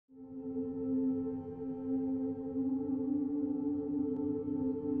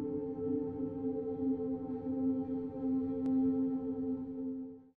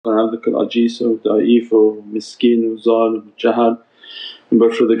عبدك العجيز ضعيف مسكين ظالم jahal.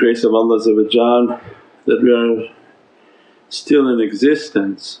 But for the grace of Allah that we are still in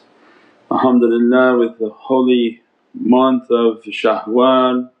existence, alhamdulillah, with the holy month of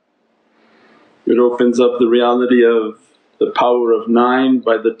Shawwal. It opens up the reality of the power of 9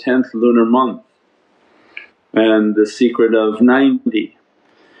 by the 10th lunar month and the secret of 90.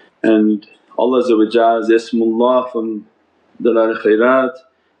 And Allah's Ismullah from Dalal Khairat,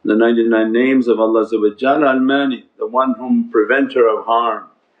 the 99 names of Allah Al-Mani, the one whom preventer of harm.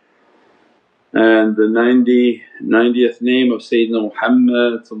 And the 90th name of Sayyidina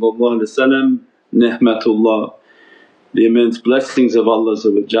Muhammad Ni'matullah, the immense blessings of Allah.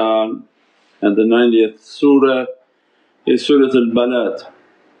 And the 90th surah is Surah Balad,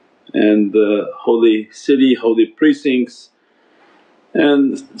 and the holy city, holy precincts,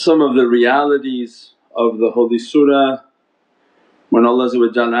 and some of the realities of the holy surah. When Allah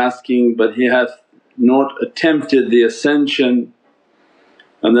asking, but he hath not attempted the ascension.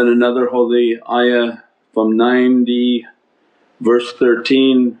 And then another holy ayah from 90 verse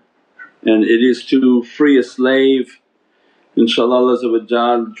 13, and it is to free a slave. InshaAllah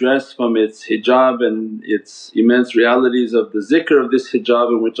Allah dressed from its hijab and its immense realities of the zikr of this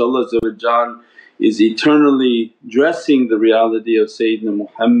hijab, in which Allah is eternally dressing the reality of Sayyidina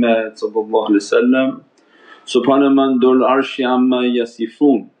Muhammad. Subhana man dul arshi amma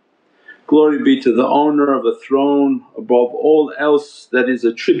yasifoon. Glory be to the owner of a throne above all else that is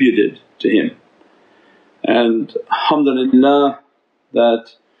attributed to him. And alhamdulillah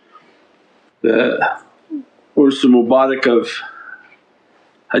that the Urs Mubarak of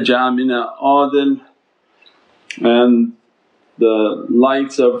Hajjah Amina Adil and the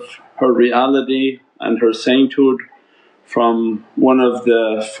lights of her reality and her sainthood from one of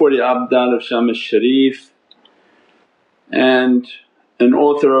the 40 Abdal of Shams Sharif and an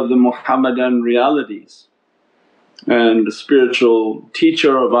author of the Muhammadan realities and a spiritual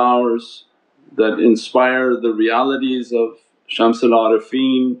teacher of ours that inspire the realities of Shamsul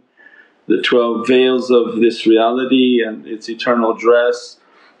Arifeen, the 12 veils of this reality and its eternal dress,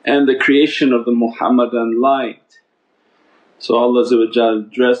 and the creation of the Muhammadan light. So Allah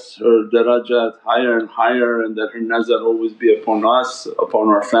dress her darajat higher and higher, and that her nazar always be upon us, upon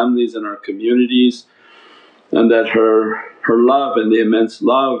our families and our communities, and that her love and the immense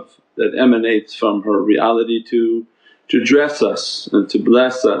love that emanates from her reality to dress us and to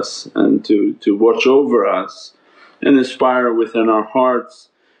bless us and to watch over us and inspire within our hearts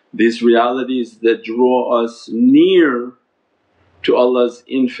these realities that draw us near to Allah's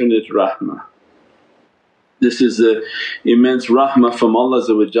infinite rahmah. This is the immense rahmah from Allah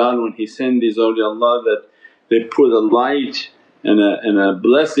when He send these awliyaullah, that they put a light and a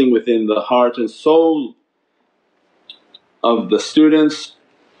blessing within the heart and soul of the students,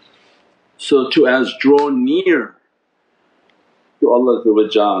 so to as draw near to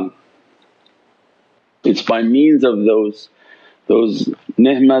Allah. It's by means of those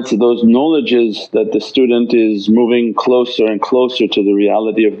ni'mats, those knowledges, that the student is moving closer and closer to the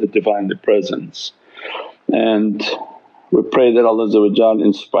reality of the Divinely Presence. And we pray that Allah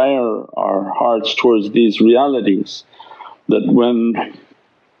inspire our hearts towards these realities, that when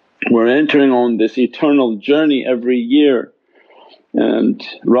we're entering on this eternal journey every year and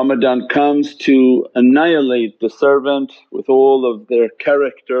Ramadan comes to annihilate the servant with all of their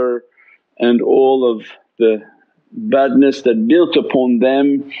character and all of the badness that built upon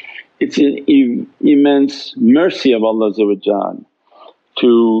them, it's an immense mercy of Allah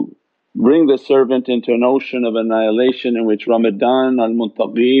to bring the servant into an ocean of annihilation, in which Ramadan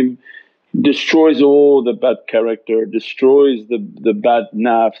al-Muntaqim destroys all the bad character, destroys the bad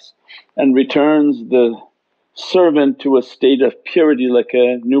nafs, and returns the servant to a state of purity like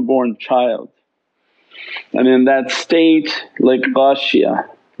a newborn child. And in that state, like ghashiyah,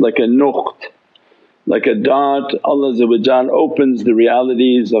 like a nuqt, like a dot, Allah opens the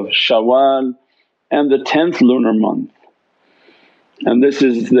realities of Shawwal and the 10th lunar month. And this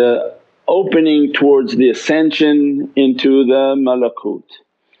is the opening towards the ascension into the malakut,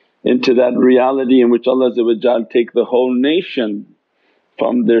 into that reality in which Allah take the whole nation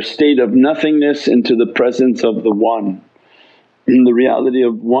from their state of nothingness into the presence of the One. And the reality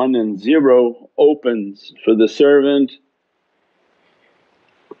of 1 and 0 opens for the servant,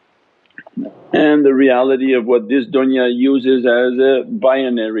 and the reality of what this dunya uses as a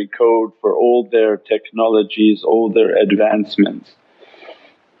binary code for all their technologies, all their advancements.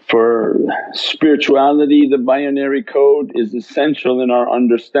 For spirituality, the binary code is essential in our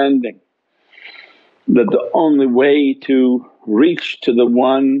understanding, that the only way to reach to the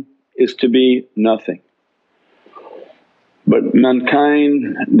One is to be nothing. But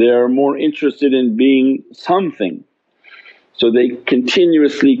mankind, they are more interested in being something, so they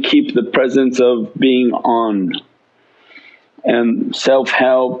continuously keep the presence of being on. And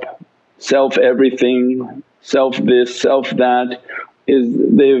self-help, self-everything, self-this, self-that is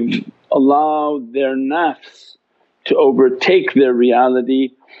they've allowed their nafs to overtake their reality,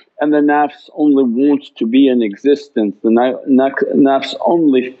 and the nafs only wants to be in existence. The nafs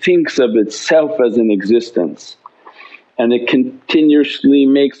only thinks of itself as an existence, and it continuously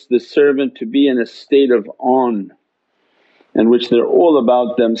makes the servant to be in a state of on, in which they're all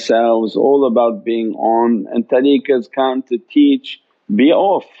about themselves, all about being on, and tariqas come to teach, be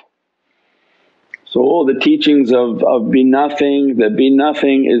off. So all the teachings of be nothing, the be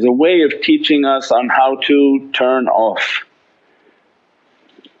nothing is a way of teaching us on how to turn off.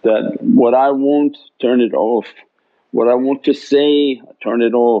 That what I want, turn it off. What I want to say, turn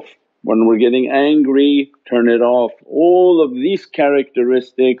it off. When we're getting angry, turn it off. All of these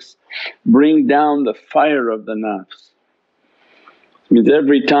characteristics bring down the fire of the nafs. Means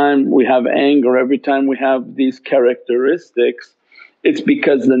every time we have anger, every time we have these characteristics, it's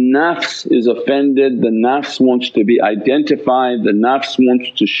because the nafs is offended, the nafs wants to be identified, the nafs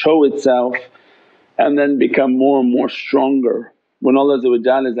wants to show itself and then become more and more stronger. When Allah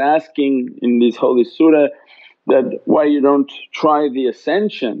is asking in this holy surah that, why you don't try the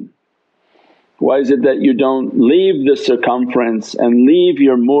ascension, why is it that you don't leave the circumference and leave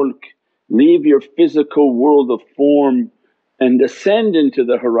your mulk, leave your physical world of form and ascend into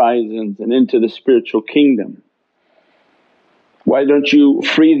the horizons and into the spiritual kingdom? Why don't you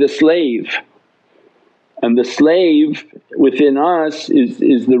free the slave? And the slave within us is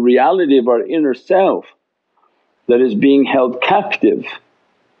the reality of our inner self that is being held captive,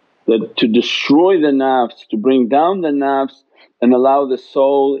 that to destroy the nafs, to bring down the nafs and allow the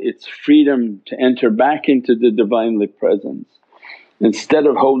soul its freedom to enter back into the Divinely Presence, instead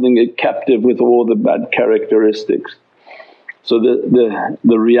of holding it captive with all the bad characteristics. So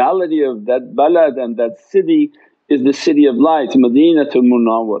the reality of that balad and that city is the city of lights, Madinatul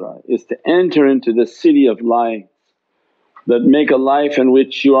Munawwara, is to enter into the city of lights that make a life in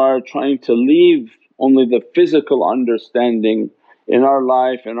which you are trying to leave only the physical understanding in our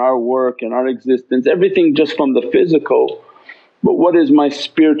life, in our work, in our existence, everything just from the physical. But what is my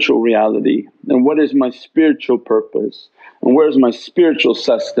spiritual reality and what is my spiritual purpose and where is my spiritual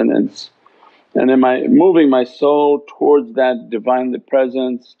sustenance? And am I moving my soul towards that Divinely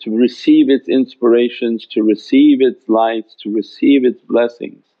Presence to receive its inspirations, to receive its lights, to receive its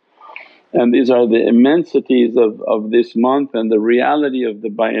blessings? And these are the immensities of this month and the reality of the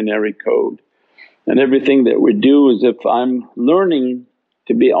binary code. And everything that we do is, if I'm learning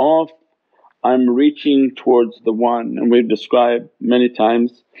to be off, I'm reaching towards the One. And we've described many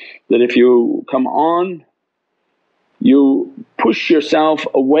times that if you come on, you push yourself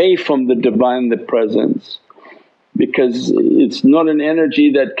away from the Divinely Presence, because it's not an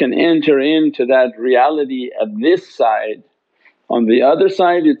energy that can enter into that reality at this side. On the other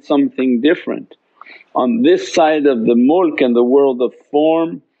side it's something different. On this side of the mulk and the world of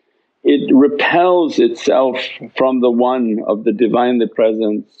form, it repels itself from the One of the Divinely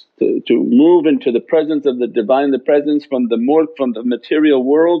Presence. To move into the presence of the Divinely Presence from the mulk, from the material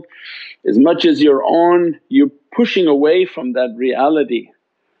world, as much as you're on, you're pushing away from that reality.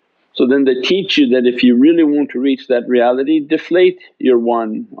 So then they teach you that if you really want to reach that reality, deflate your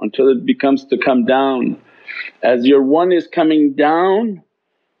one until it becomes to come down. As your one is coming down,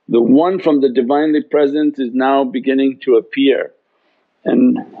 the one from the Divinely Presence is now beginning to appear.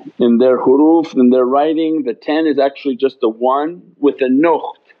 And in their huruf, in their writing, the 10 is actually just a 1 with a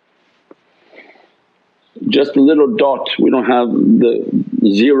nuqt, just a little dot. We don't have the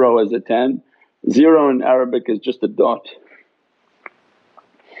 0 as a 10, 0 in Arabic is just a dot.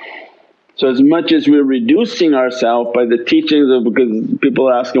 So as much as we're reducing ourselves by the teachings of, because people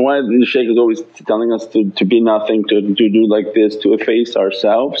are asking, why the shaykh is always telling us to be nothing, to do like this, to efface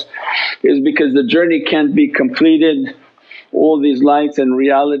ourselves, is because the journey can't be completed. All these lights and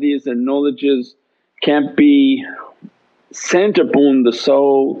realities and knowledges can't be sent upon the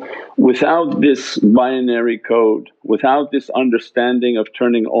soul without this binary code, without this understanding of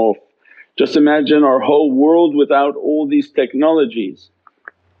turning off. Just imagine our whole world without all these technologies.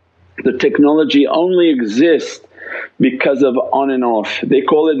 The technology only exists because of on and off. They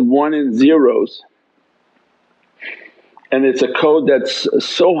call it 1 and zeros, and it's a code that's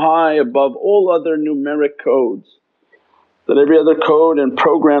so high above all other numeric codes that every other code and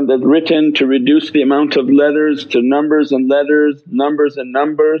program that's written to reduce the amount of letters to numbers and letters, numbers and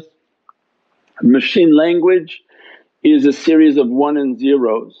numbers. Machine language is a series of 1 and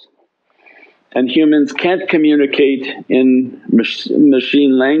zeros. and humans can't communicate in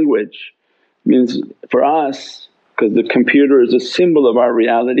machine language. Means for us, because the computer is a symbol of our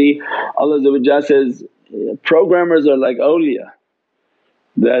reality, Allah says, programmers are like awliya,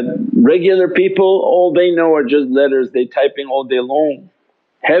 that regular people all they know are just letters, they typing all day long.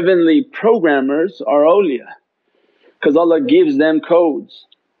 Heavenly programmers are awliya because Allah gives them codes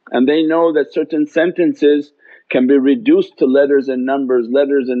and they know that certain sentences can be reduced to letters and numbers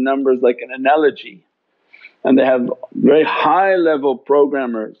like an analogy, and they have very high level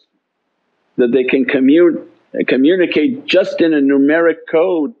programmers that they can communicate just in a numeric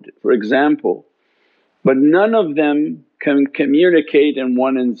code for example, but none of them can communicate in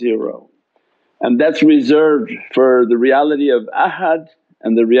 1 and 0, and that's reserved for the reality of Ahad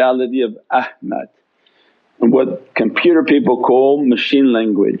and the reality of Ahmad, and what computer people call machine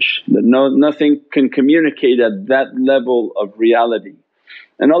language, that nothing can communicate at that level of reality.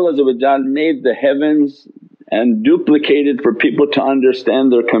 And Allah made the heavens and duplicated for people to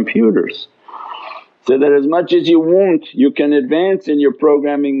understand their computers, so that as much as you want you can advance in your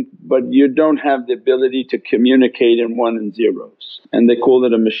programming, but you don't have the ability to communicate in 1 and 0s, and they call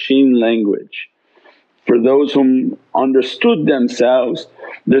it a machine language. For those whom understood themselves,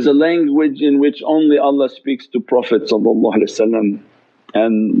 there's a language in which only Allah speaks to Prophet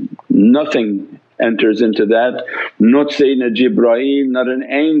and nothing enters into that, not Sayyidina Jibreel, not an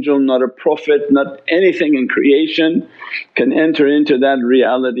angel, not a prophet, not anything in creation can enter into that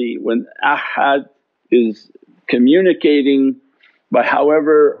reality when Ahad is communicating by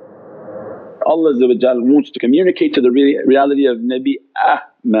however Allah wants to communicate to the reality of Nabi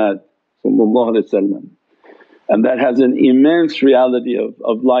Ahmad, and that has an immense reality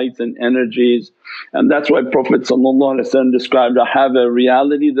of lights and energies. And that's why Prophet described, I have a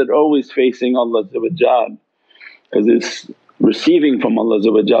reality that always facing Allah because it's receiving from Allah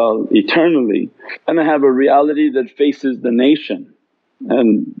eternally, and I have a reality that faces the nation,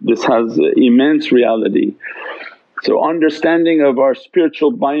 and this has immense reality. So understanding of our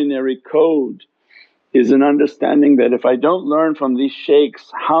spiritual binary code is an understanding that if I don't learn from these shaykhs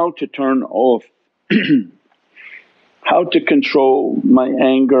how to turn off, how to control my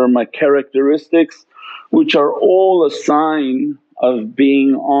anger, my characteristics, which are all a sign of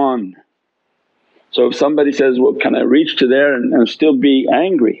being on. So if somebody says, well can I reach to there and still be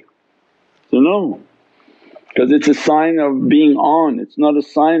angry? So no, because it's a sign of being on, it's not a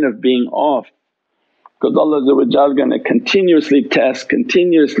sign of being off. Because Allah gonna continuously test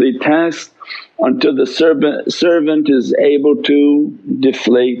until the servant is able to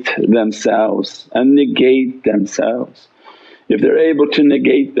deflate themselves and negate themselves. If they're able to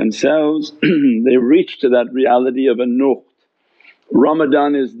negate themselves they reach to that reality of a nuqt.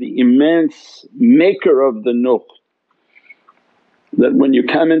 Ramadan is the immense maker of the nuqt, that when you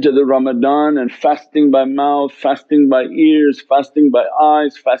come into the Ramadan and fasting by mouth, fasting by ears, fasting by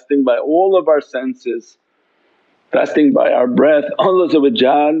eyes, fasting by all of our senses, fasting by our breath, Allah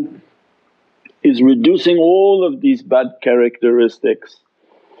is reducing all of these bad characteristics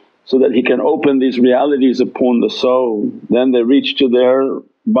so that He can open these realities upon the soul. Then they reach to their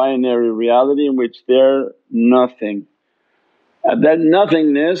binary reality in which they're nothing. At that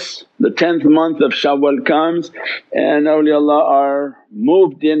nothingness the 10th month of Shawwal comes and awliyaullah are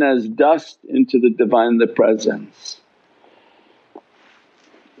moved in as dust into the Divinely Presence.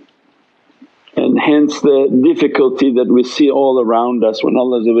 And hence the difficulty that we see all around us when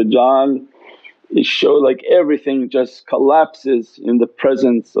Allah is show like everything just collapses in the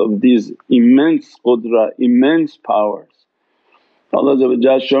presence of these immense qudra, immense powers.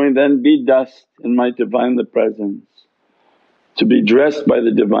 Allah showing, then be dust in my Divinely Presence, to be dressed by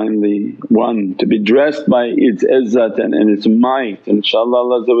the Divinely One, to be dressed by its izzat and its might.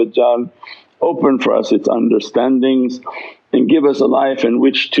 InshaAllah Allah open for us its understandings and give us a life in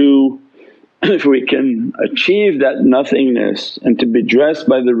which to if we can achieve that nothingness and to be dressed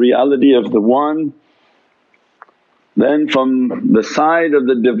by the reality of the One, then from the side of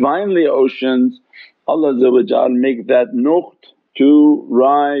the Divinely oceans Allah make that nuqt to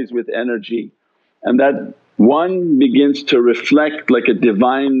rise with energy, and that One begins to reflect like a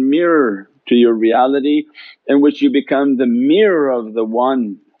divine mirror to your reality in which you become the mirror of the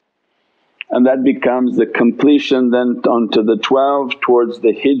One. And that becomes the completion then onto the 12 towards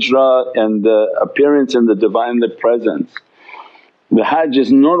the hijrah and the appearance in the Divinely Presence. The Hajj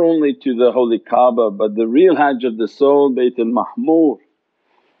is not only to the holy Kaaba but the real Hajj of the soul, Baytul Mahmur,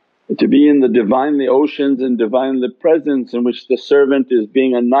 to be in the Divinely oceans and Divinely Presence in which the servant is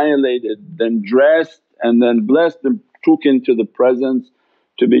being annihilated, then dressed and then blessed and took into the presence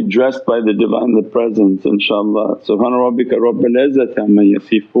to be dressed by the Divinely Presence, inshaAllah. Subhana rabbika rabbil izzati amma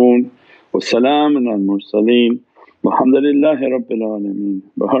yasifoon wa salaamun al mursaleen walhamdulillahi rabbil alameen.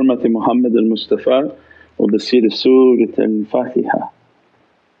 Bi hurmati Muhammad al-Mustafa wa bi siri Surat al-Fatiha.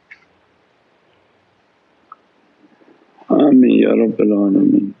 Ameen ya rabbil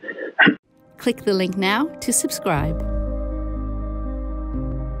alameen. Click the link now to subscribe.